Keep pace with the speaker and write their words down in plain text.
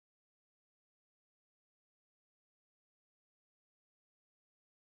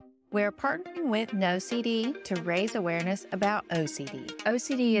We're partnering with OCD to raise awareness about OCD.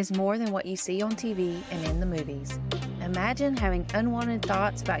 OCD is more than what you see on TV and in the movies. Imagine having unwanted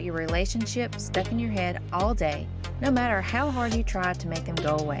thoughts about your relationship stuck in your head all day, no matter how hard you try to make them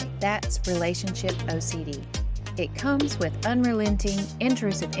go away. That's relationship OCD. It comes with unrelenting,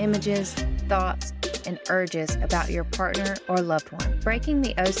 intrusive images, thoughts, and urges about your partner or loved one. Breaking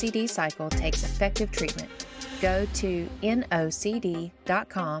the OCD cycle takes effective treatment. Go to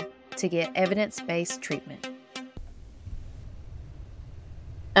nocd.com to get evidence-based treatment.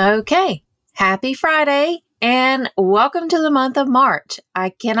 Okay, happy Friday and welcome to the month of March.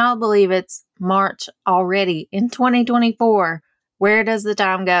 I cannot believe it's March already in 2024. Where does the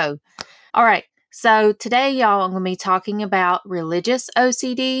time go? All right, so today, y'all, I'm going to be talking about religious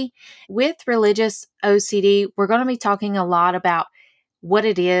OCD. With religious OCD, we're going to be talking a lot about what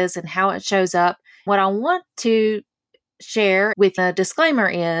it is and how it shows up. What I want to share with a disclaimer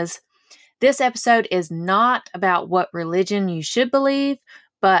is this episode is not about what religion you should believe,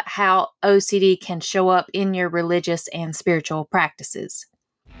 but how OCD can show up in your religious and spiritual practices.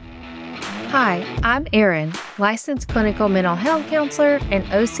 Hi, I'm Erin, licensed clinical mental health counselor and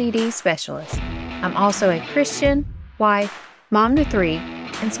OCD specialist. I'm also a Christian, wife, mom to 3,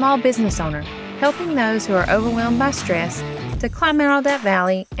 and small business owner, helping those who are overwhelmed by stress to climb out of that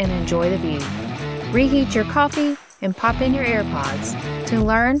valley and enjoy the view. Reheat your coffee and pop in your AirPods to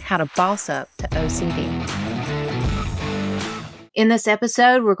learn how to boss up to OCD. In this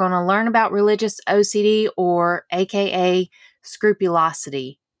episode, we're going to learn about religious OCD, or AKA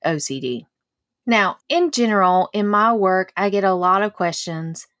Scrupulosity OCD. Now, in general, in my work, I get a lot of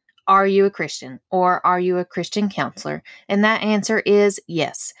questions. Are you a Christian, or are you a Christian counselor? And that answer is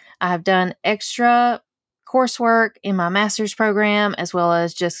yes. I have done extra coursework in my master's program, as well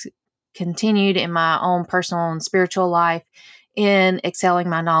as just continued in my own personal and spiritual life in excelling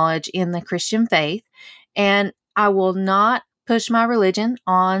my knowledge in the Christian faith. And I will not push my religion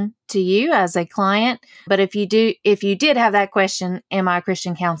on to you as a client. But if you did have that question, am I a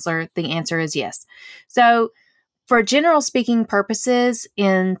Christian counselor? The answer is yes. So for general speaking purposes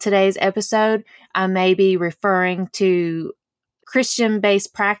in today's episode, I may be referring to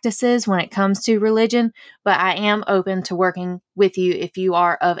Christian-based practices when it comes to religion, but I am open to working with you if you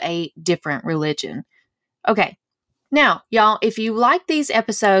are of a different religion. Okay, now, y'all, if you like these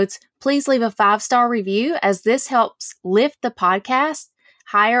episodes, please leave a 5-star review, as this helps lift the podcast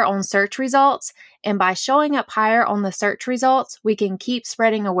higher on search results, and by showing up higher on the search results, we can keep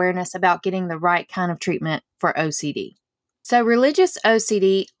spreading awareness about getting the right kind of treatment for OCD. So religious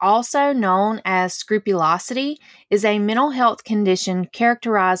OCD, also known as scrupulosity, is a mental health condition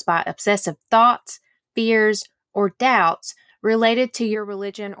characterized by obsessive thoughts, fears, or doubts related to your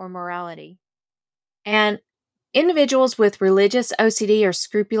religion or morality. And individuals with religious OCD or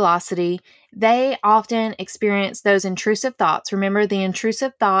scrupulosity, they often experience those intrusive thoughts. Remember, the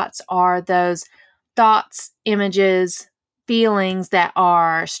intrusive thoughts are those thoughts, images, feelings that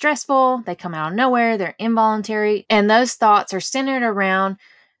are stressful, they come out of nowhere, they're involuntary, and those thoughts are centered around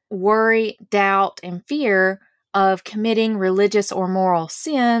worry, doubt, and fear of committing religious or moral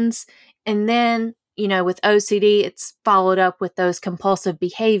sins. And then, with OCD, it's followed up with those compulsive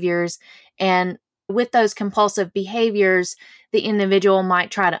behaviors. And with those compulsive behaviors, the individual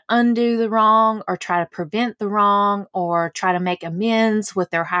might try to undo the wrong, or try to prevent the wrong, or try to make amends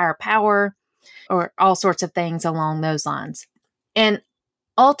with their higher power, or all sorts of things along those lines. And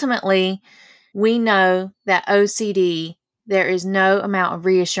ultimately, we know that OCD, there is no amount of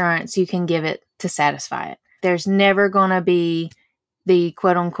reassurance you can give it to satisfy it. There's never going to be the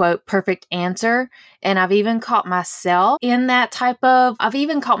quote unquote perfect answer. And I've even caught myself in that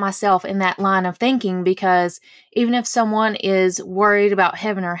line of thinking, because even if someone is worried about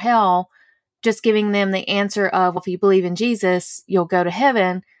heaven or hell, just giving them the answer of, if you believe in Jesus, you'll go to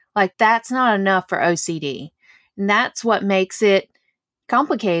heaven, like that's not enough for OCD. And that's what makes it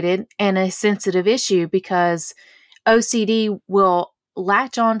complicated and a sensitive issue, because OCD will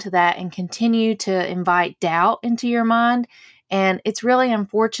latch onto that and continue to invite doubt into your mind. And it's really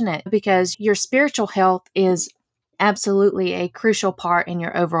unfortunate, because your spiritual health is absolutely a crucial part in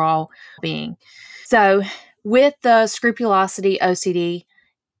your overall being. So with the scrupulosity OCD,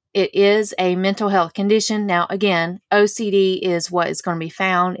 it is a mental health condition. Now, again, OCD is what is going to be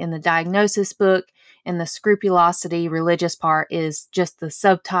found in the diagnosis book, and the scrupulosity religious part is just the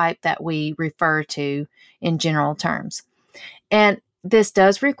subtype that we refer to in general terms. And this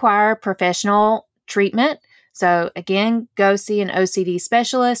does require professional treatment. So again, go see an OCD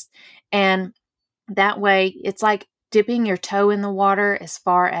specialist. And that way, it's like dipping your toe in the water as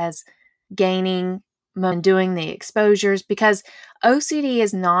far as gaining doing the exposures, because OCD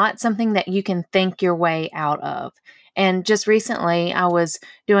is not something that you can think your way out of. And just recently, I was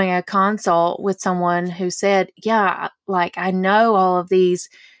doing a consult with someone who said, yeah, like I know all of these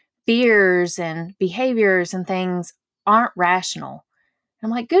fears and behaviors and things aren't rational. I'm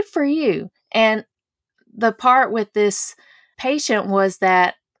like, good for you. And the part with this patient was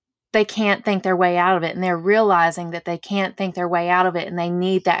that they can't think their way out of it, and they're realizing that they can't think their way out of it and they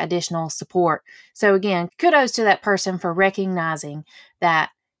need that additional support. So again, kudos to that person for recognizing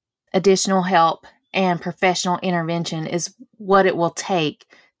that additional help and professional intervention is what it will take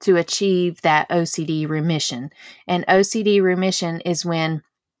to achieve that OCD remission. And OCD remission is when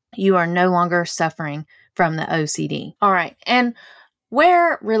you are no longer suffering from the OCD. All right. And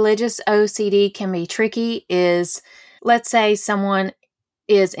where religious OCD can be tricky is, let's say someone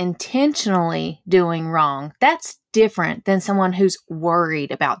is intentionally doing wrong. That's different than someone who's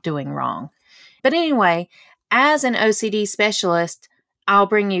worried about doing wrong. But anyway, as an OCD specialist, I'll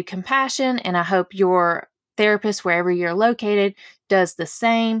bring you compassion, and I hope your therapist, wherever you're located, does the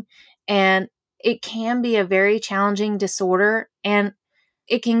same. And it can be a very challenging disorder, and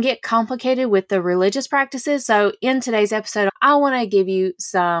it can get complicated with the religious practices. So in today's episode, I want to give you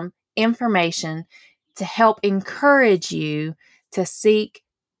some information to help encourage you to seek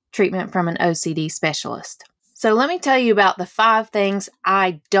treatment from an OCD specialist. So let me tell you about the 5 things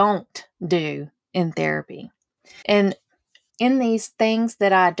I don't do in therapy. And in these things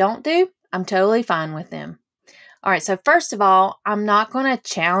that I don't do, I'm totally fine with them. All right, so first of all, I'm not going to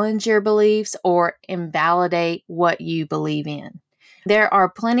challenge your beliefs or invalidate what you believe in. There are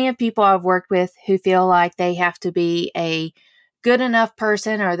plenty of people I've worked with who feel like they have to be a good enough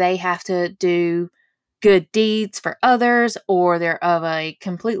person, or they have to do good deeds for others, or they're of a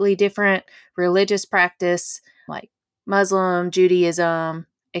completely different religious practice like Muslim, Judaism,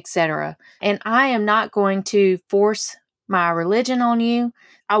 etc. And I am not going to force my religion on you.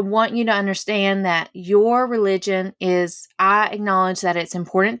 I want you to understand that your religion I acknowledge that it's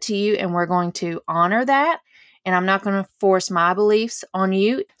important to you, and we're going to honor that. And I'm not going to force my beliefs on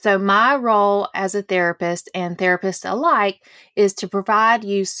you. So my role as a therapist, and therapists alike, is to provide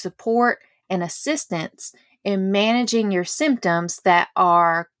you support and assistance in managing your symptoms that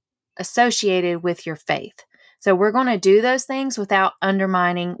are associated with your faith. So we're going to do those things without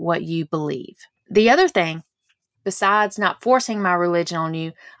undermining what you believe. The other thing, besides not forcing my religion on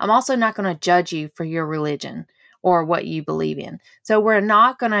you, I'm also not going to judge you for your religion or what you believe in. So we're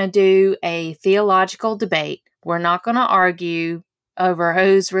not going to do a theological debate. We're not going to argue over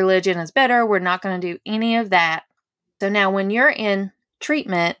whose religion is better. We're not going to do any of that. So now when you're in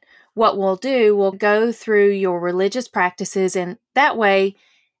treatment, what we'll do, we'll go through your religious practices, and that way,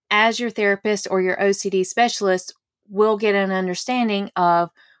 as your therapist or your OCD specialist, we'll get an understanding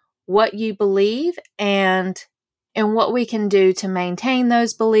of what you believe and what we can do to maintain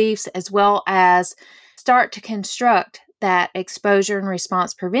those beliefs, as well as start to construct that exposure and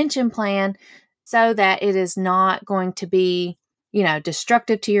response prevention plan so that it is not going to be,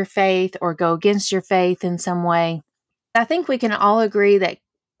 destructive to your faith or go against your faith in some way. I think we can all agree that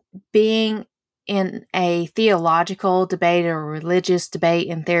being in a theological debate or a religious debate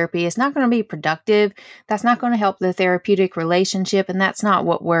in therapy is not going to be productive. That's not going to help the therapeutic relationship, and that's not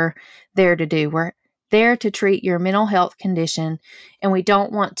what we're there to do. We're there to treat your mental health condition, and we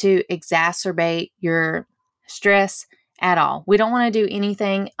don't want to exacerbate your stress at all. We don't want to do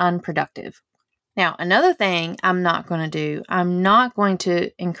anything unproductive. Now, another thing I'm not going to do, I'm not going to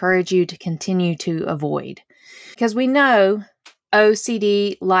encourage you to continue to avoid, because we know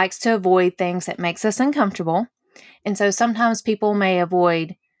OCD likes to avoid things that makes us uncomfortable. And so sometimes people may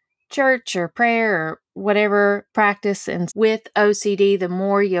avoid church or prayer or whatever practice. And with OCD, the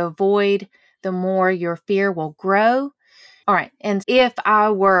more you avoid, the more your fear will grow. All right. And if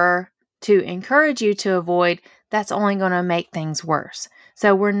I were to encourage you to avoid, that's only going to make things worse.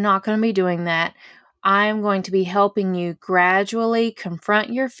 So we're not going to be doing that. I'm going to be helping you gradually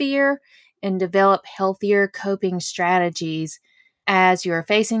confront your fear and develop healthier coping strategies as you're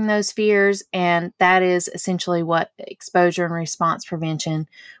facing those fears. And that is essentially what exposure and response prevention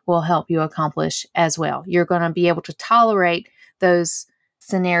will help you accomplish as well. You're going to be able to tolerate those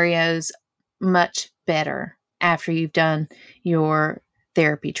scenarios much better after you've done your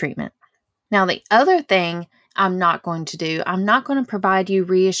therapy treatment. Now, the other thing I'm not going to do, I'm not going to provide you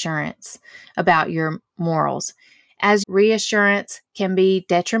reassurance about your morals, as reassurance can be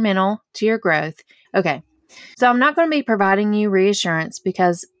detrimental to your growth. Okay, so I'm not going to be providing you reassurance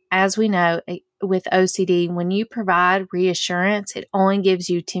because, as we know, with OCD, when you provide reassurance, it only gives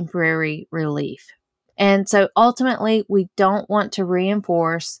you temporary relief. And so ultimately, we don't want to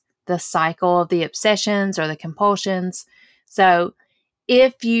reinforce the cycle of the obsessions or the compulsions. So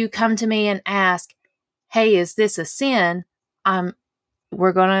if you come to me and ask, hey, is this a sin?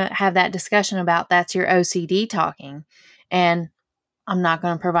 We're going to have that discussion about that's your OCD talking. And I'm not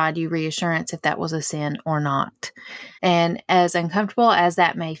going to provide you reassurance if that was a sin or not. And as uncomfortable as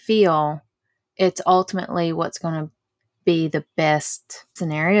that may feel, it's ultimately what's going to be the best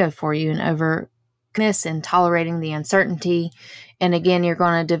scenario for you and over this and tolerating the uncertainty. And again, you're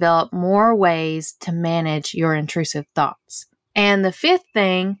going to develop more ways to manage your intrusive thoughts. And the fifth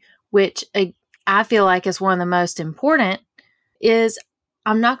thing, which I feel like is one of the most important, is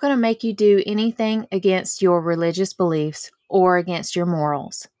I'm not going to make you do anything against your religious beliefs or against your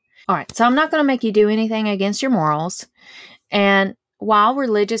morals. All right, so I'm not going to make you do anything against your morals. And while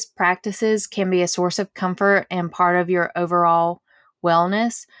religious practices can be a source of comfort and part of your overall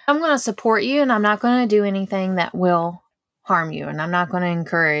wellness, I'm going to support you and I'm not going to do anything that will harm you. And I'm not going to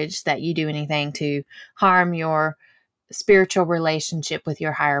encourage that you do anything to harm your spiritual relationship with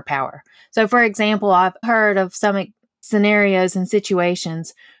your higher power. So, for example, I've heard of some scenarios and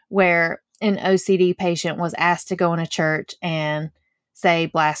situations where an OCD patient was asked to go in a church and say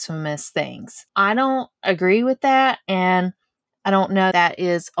blasphemous things. I don't agree with that, and I don't know that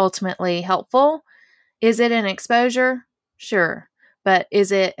is ultimately helpful. Is it an exposure? Sure. But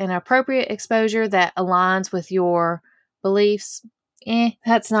is it an appropriate exposure that aligns with your beliefs?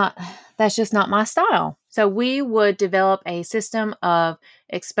 That's just not my style. So we would develop a system of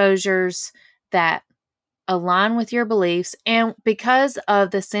exposures that align with your beliefs. And because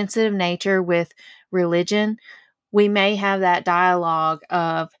of the sensitive nature with religion, we may have that dialogue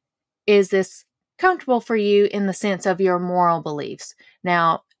of, is this comfortable for you in the sense of your moral beliefs?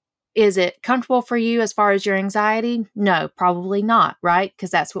 Now, is it comfortable for you as far as your anxiety? No, probably not, right?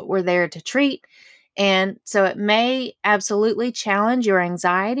 Because that's what we're there to treat. And so it may absolutely challenge your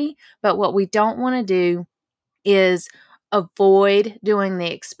anxiety, but what we don't want to do is avoid doing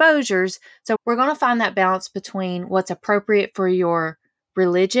the exposures. So we're going to find that balance between what's appropriate for your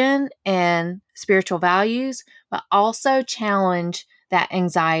religion and spiritual values, but also challenge that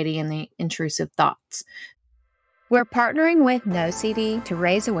anxiety and the intrusive thoughts. We're partnering with NoCD to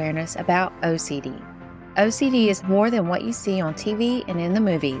raise awareness about OCD. OCD is more than what you see on TV and in the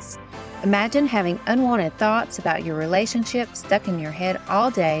movies. Imagine having unwanted thoughts about your relationship stuck in your head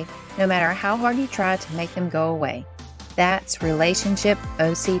all day, no matter how hard you try to make them go away. That's relationship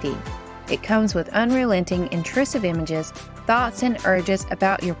OCD. It comes with unrelenting, intrusive images, thoughts, and urges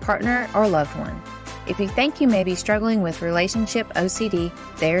about your partner or loved one. If you think you may be struggling with relationship OCD,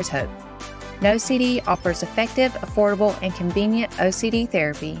 there's hope. NoCD offers effective, affordable, and convenient OCD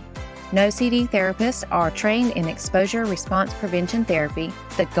therapy. NoCD therapists are trained in exposure response prevention therapy,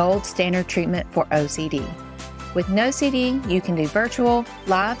 the gold standard treatment for OCD. With NoCD, you can do virtual,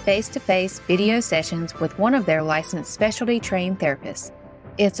 live face-to-face video sessions with one of their licensed specialty trained therapists.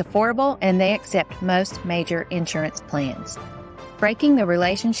 It's affordable and they accept most major insurance plans. Breaking the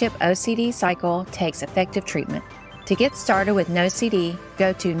relationship OCD cycle takes effective treatment. To get started with NoCD,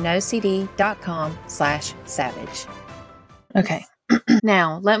 go to nocd.com/savage. Okay.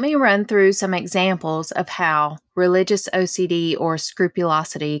 Now, let me run through some examples of how religious OCD or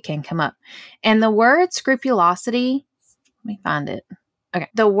scrupulosity can come up. And the word scrupulosity, let me find it. Okay.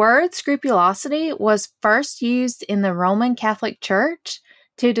 The word scrupulosity was first used in the Roman Catholic Church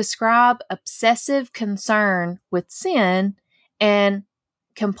to describe obsessive concern with sin and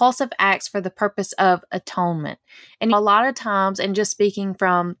compulsive acts for the purpose of atonement. And a lot of times, and just speaking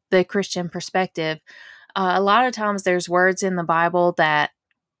from the Christian perspective, a lot of times there's words in the Bible that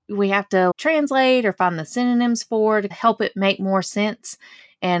we have to translate or find the synonyms for to help it make more sense.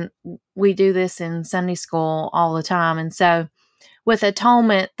 And we do this in Sunday school all the time. And so with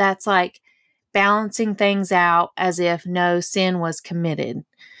atonement, that's like balancing things out as if no sin was committed.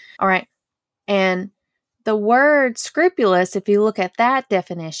 All right. And the word scrupulous, if you look at that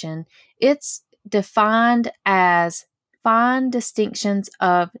definition, it's defined as fine distinctions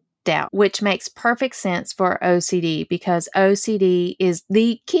of doubt, which makes perfect sense for OCD because OCD is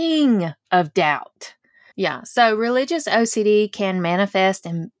the king of doubt. Yeah, so religious OCD can manifest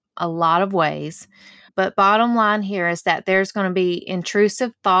in a lot of ways, but bottom line here is that there's going to be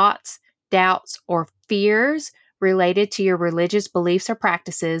intrusive thoughts, doubts, or fears related to your religious beliefs or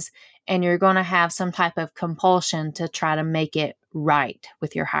practices, and you're going to have some type of compulsion to try to make it right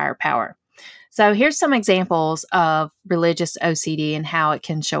with your higher power. So here's some examples of religious OCD and how it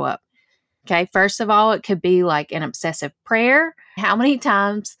can show up. Okay, first of all, it could be like an obsessive prayer. How many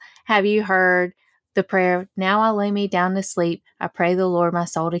times have you heard the prayer, now I lay me down to sleep, I pray the Lord my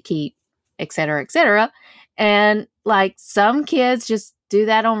soul to keep, etc., etc. And like some kids just do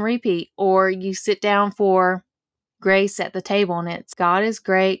that on repeat. Or you sit down for grace at the table and it's God is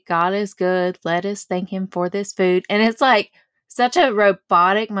great, God is good, let us thank him for this food. And it's like such a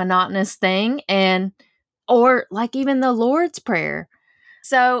robotic, monotonous thing. Or like even the Lord's Prayer.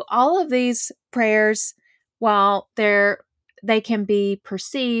 So all of these prayers, while they can be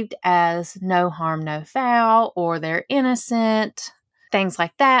perceived as no harm, no foul, or they're innocent, things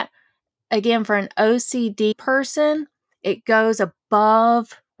like that. Again, for an OCD person, it goes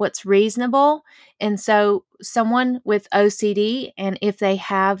above what's reasonable. And so someone with OCD, and if they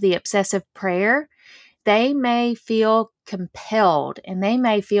have the obsessive prayer, they may feel compelled and they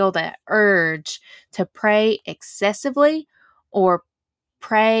may feel the urge to pray excessively or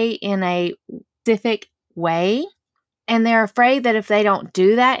pray in a specific way. And they're afraid that if they don't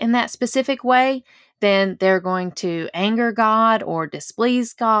do that in that specific way, then they're going to anger God or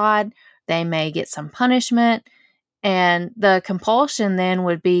displease God. They may get some punishment. And the compulsion then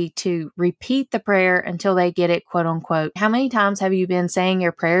would be to repeat the prayer until they get it, quote unquote. How many times have you been saying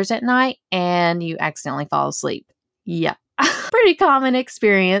your prayers at night and you accidentally fall asleep? Yeah, pretty common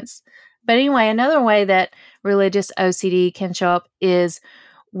experience. But anyway, another way that religious OCD can show up is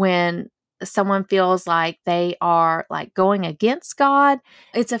when someone feels like they are like going against God.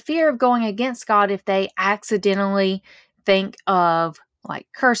 It's a fear of going against God if they accidentally think of like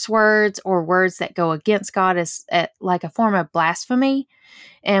curse words or words that go against God as like a form of blasphemy.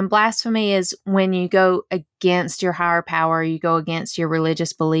 And blasphemy is when you go against your higher power, you go against your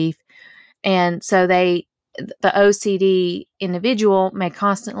religious belief. And so the OCD individual may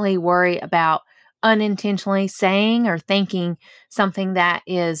constantly worry about unintentionally saying or thinking something that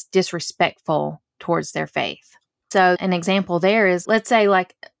is disrespectful towards their faith. So an example there is, let's say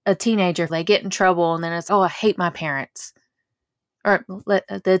like a teenager, they get in trouble and then it's, oh, I hate my parents. Or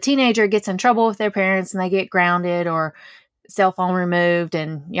the teenager gets in trouble with their parents and they get grounded or cell phone removed.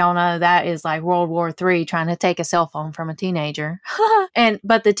 And y'all know that is like World War III trying to take a cell phone from a teenager.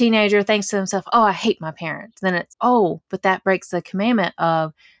 But the teenager thinks to himself, oh, I hate my parents. Then it's, oh, but that breaks the commandment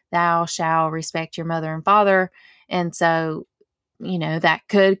of thou shalt respect your mother and father. And so, that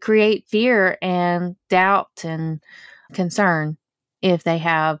could create fear and doubt and concern if they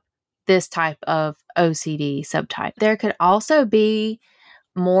have this type of OCD subtype. There could also be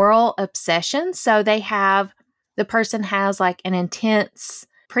moral obsession. So the person has like an intense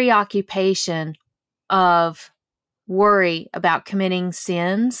preoccupation of worry about committing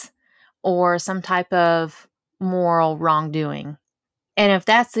sins or some type of moral wrongdoing. And if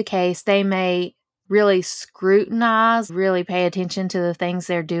that's the case, they may really scrutinize, really pay attention to the things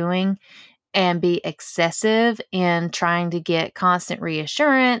they're doing and be excessive in trying to get constant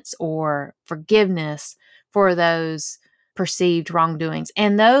reassurance or forgiveness for those perceived wrongdoings.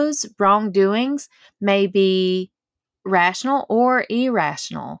 And those wrongdoings may be rational or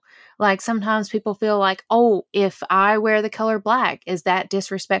irrational. Like sometimes people feel like, oh, if I wear the color black, is that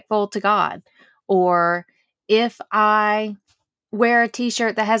disrespectful to God? Or if I wear a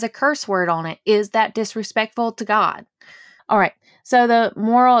t-shirt that has a curse word on it, is that disrespectful to God? All right. So the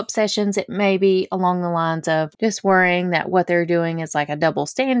moral obsessions, it may be along the lines of just worrying that what they're doing is like a double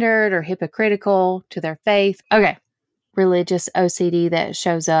standard or hypocritical to their faith. Okay. Religious OCD that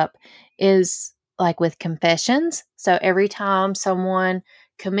shows up is like with confessions. So every time someone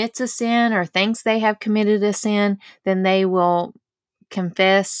commits a sin or thinks they have committed a sin, then they will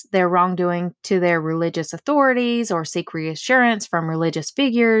confess their wrongdoing to their religious authorities or seek reassurance from religious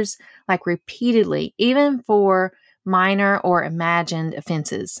figures, like repeatedly, even for minor or imagined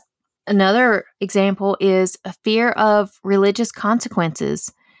offenses. Another example is a fear of religious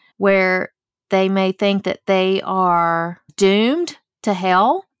consequences, where they may think that they are doomed to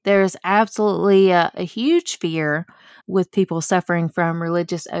hell. There's absolutely a huge fear with people suffering from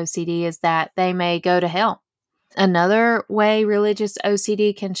religious OCD is that they may go to hell. Another way religious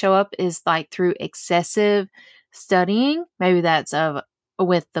OCD can show up is like through excessive studying. Maybe that's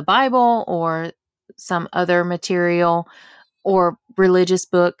with the Bible or some other material or religious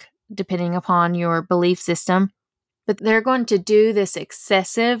book, depending upon your belief system. But they're going to do this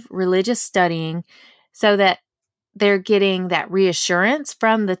excessive religious studying so that they're getting that reassurance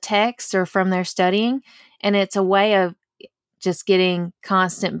from the text or from their studying. And it's a way of just getting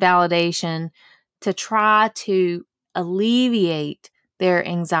constant validation to try to alleviate their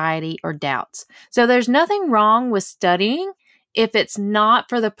anxiety or doubts. So there's nothing wrong with studying if it's not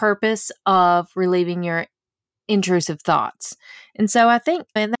for the purpose of relieving your intrusive thoughts. And so I think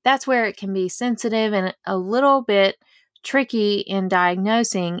that's where it can be sensitive and a little bit tricky in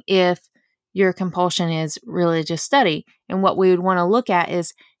diagnosing if your compulsion is religious study. And what we would want to look at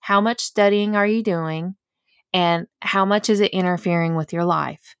is how much studying are you doing? and how much is it interfering with your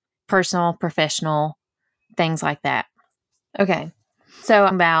life, personal, professional, things like that. Okay. So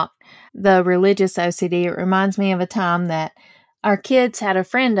about the religious OCD, it reminds me of a time that our kids had a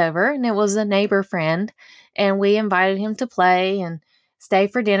friend over, and it was a neighbor friend, and we invited him to play and stay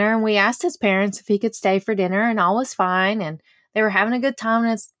for dinner. And we asked his parents if he could stay for dinner, and all was fine. And they were having a good time.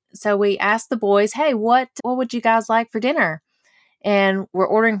 And so we asked the boys, "Hey, what would you guys like for dinner?" And we're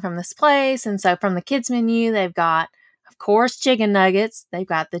ordering from this place. And so from the kids menu, they've got, of course, chicken nuggets. They've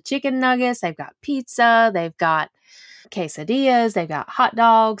got the chicken nuggets. They've got pizza. They've got quesadillas. They've got hot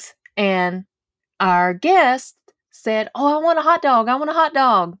dogs. And our guest said, "Oh, I want a hot dog. I want a hot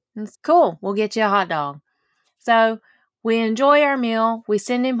dog." And it's cool. We'll get you a hot dog. So we enjoy our meal. We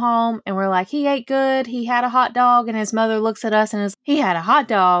send him home and we're like, he ate good. He had a hot dog. And his mother looks at us and he had a hot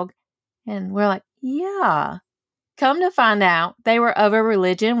dog. And we're like, yeah. Come to find out, they were of a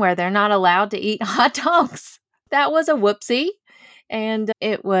religion where they're not allowed to eat hot dogs. That was a whoopsie. And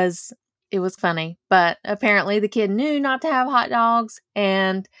it was funny, but apparently the kid knew not to have hot dogs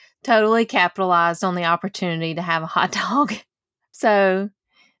and totally capitalized on the opportunity to have a hot dog. So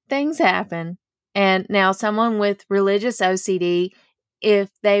things happen. And now someone with religious OCD, if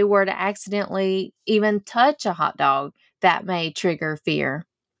they were to accidentally even touch a hot dog, that may trigger fear.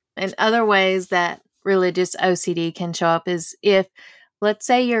 And other ways that religious OCD can show up is if, let's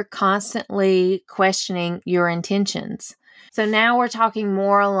say, you're constantly questioning your intentions. So now we're talking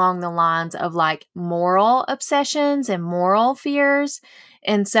more along the lines of like moral obsessions and moral fears.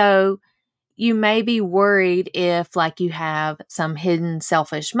 And so you may be worried if like you have some hidden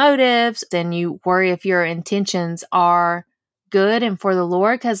selfish motives, then you worry if your intentions are good and for the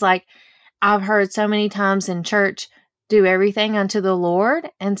Lord. Because like I've heard so many times in church, do everything unto the Lord.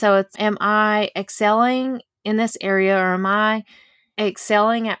 And so it's, am I excelling in this area, or am I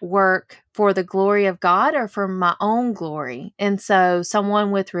excelling at work for the glory of God or for my own glory? And so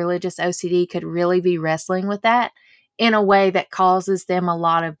someone with religious OCD could really be wrestling with that in a way that causes them a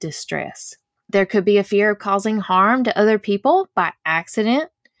lot of distress. There could be a fear of causing harm to other people by accident.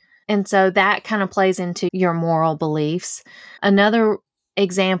 And so that kind of plays into your moral beliefs. Another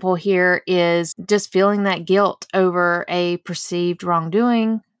example here is just feeling that guilt over a perceived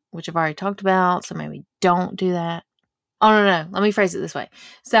wrongdoing, which I've already talked about. So maybe don't do that. Oh, no. Let me phrase it this way.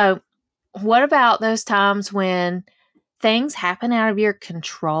 So what about those times when things happen out of your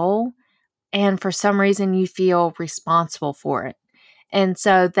control and for some reason you feel responsible for it? And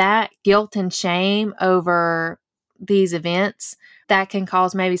so that guilt and shame over these events, that can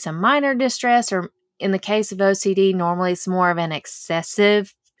cause maybe some minor distress, or in the case of OCD, normally it's more of an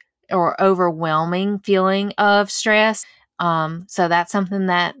excessive or overwhelming feeling of stress. So that's something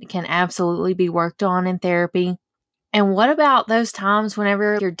that can absolutely be worked on in therapy. And what about those times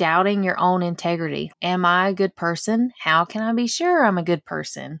whenever you're doubting your own integrity? Am I a good person? How can I be sure I'm a good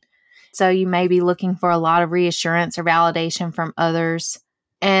person? So you may be looking for a lot of reassurance or validation from others.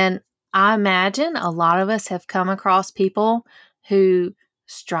 And I imagine a lot of us have come across people who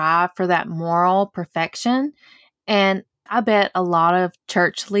strive for that moral perfection. And I bet a lot of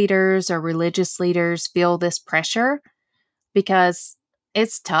church leaders or religious leaders feel this pressure because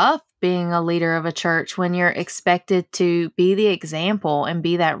it's tough being a leader of a church when you're expected to be the example and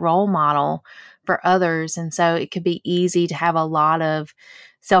be that role model for others. And so it could be easy to have a lot of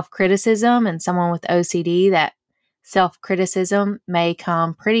self-criticism, and someone with OCD, that self-criticism may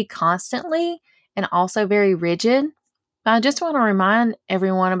come pretty constantly and also very rigid. I just want to remind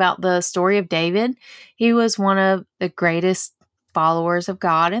everyone about the story of David. He was one of the greatest followers of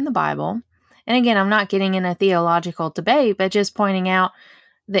God in the Bible. And again, I'm not getting in a theological debate, but just pointing out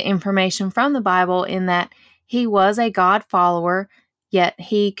the information from the Bible in that he was a God follower, yet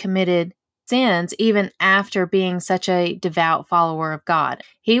he committed sins even after being such a devout follower of God.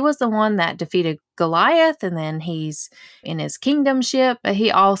 He was the one that defeated Goliath, and then he's in his kingdomship, but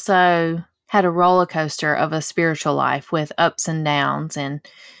he also had a roller coaster of a spiritual life with ups and downs, and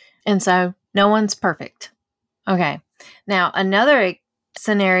so no one's perfect. Okay. Now, another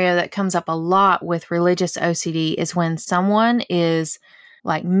scenario that comes up a lot with religious OCD is when someone is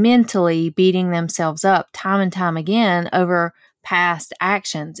like mentally beating themselves up time and time again over past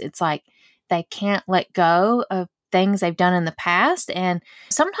actions. It's like they can't let go of things they've done in the past. And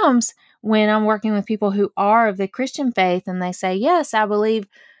sometimes when I'm working with people who are of the Christian faith and they say, yes, I believe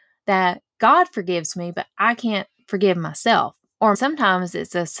that God forgives me, but I can't forgive myself. Or sometimes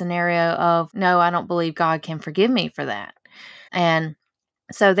it's a scenario of, no, I don't believe God can forgive me for that. And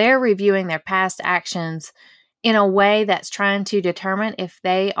so they're reviewing their past actions in a way that's trying to determine if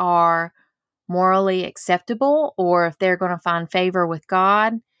they are morally acceptable or if they're going to find favor with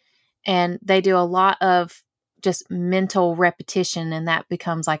God. And they do a lot of just mental repetition, and that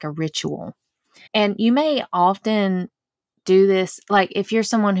becomes like a ritual. And you may often do this, like if you're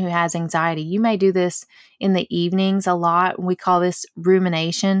someone who has anxiety, you may do this in the evenings a lot. We call this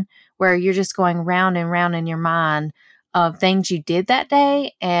rumination, where you're just going round and round in your mind of things you did that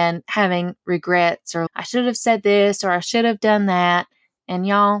day and having regrets, or I should have said this, or I should have done that. And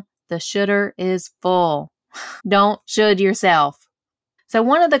y'all, the shoulder is full. Don't should yourself. So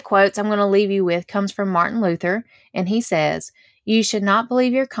one of the quotes I'm going to leave you with comes from Martin Luther, and he says, "You should not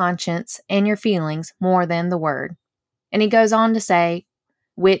believe your conscience and your feelings more than the word." And he goes on to say,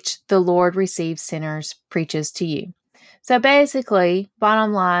 "Which the Lord receives sinners, preaches to you." So basically,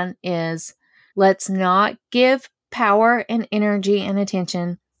 bottom line is, let's not give power and energy and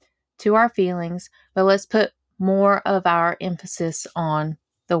attention to our feelings, but let's put more of our emphasis on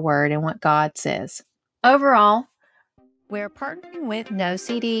the word and what God says. Overall, we're partnering with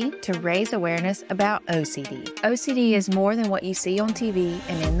NoCD to raise awareness about OCD. OCD is more than what you see on TV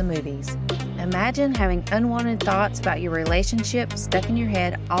and in the movies. Imagine having unwanted thoughts about your relationship stuck in your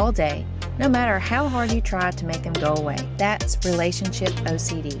head all day, no matter how hard you try to make them go away. That's relationship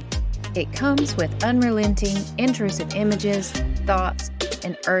OCD. It comes with unrelenting, intrusive images, thoughts,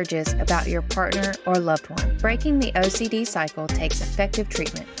 and urges about your partner or loved one. Breaking the OCD cycle takes effective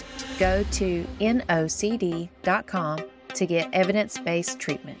treatment. Go to nocd.com to get evidence-based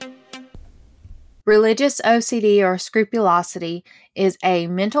treatment. religious OCD or scrupulosity is a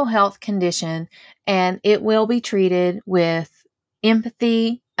mental health condition, and it will be treated with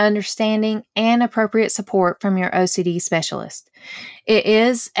empathy, understanding, and appropriate support from your OCD specialist. It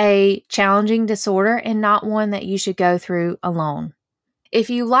is a challenging disorder and not one that you should go through alone. If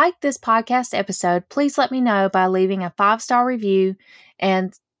you like this podcast episode, please let me know by leaving a 5-star review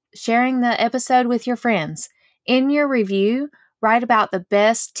and sharing the episode with your friends. In your review, write about the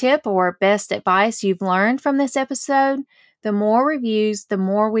best tip or best advice you've learned from this episode. The more reviews, the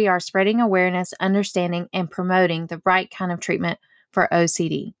more we are spreading awareness, understanding, and promoting the right kind of treatment for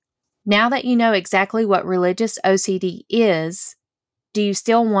OCD. Now that you know exactly what religious OCD is, do you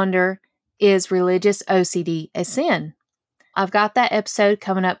still wonder, is religious OCD a sin? I've got that episode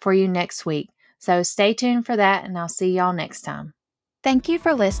coming up for you next week, so stay tuned for that, and I'll see y'all next time. Thank you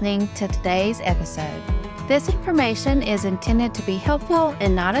for listening to today's episode. This information is intended to be helpful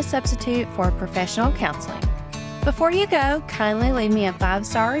and not a substitute for professional counseling. Before you go, kindly leave me a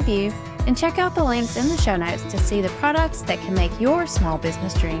 5-star review and check out the links in the show notes to see the products that can make your small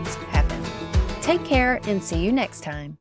business dreams happen. Take care and see you next time.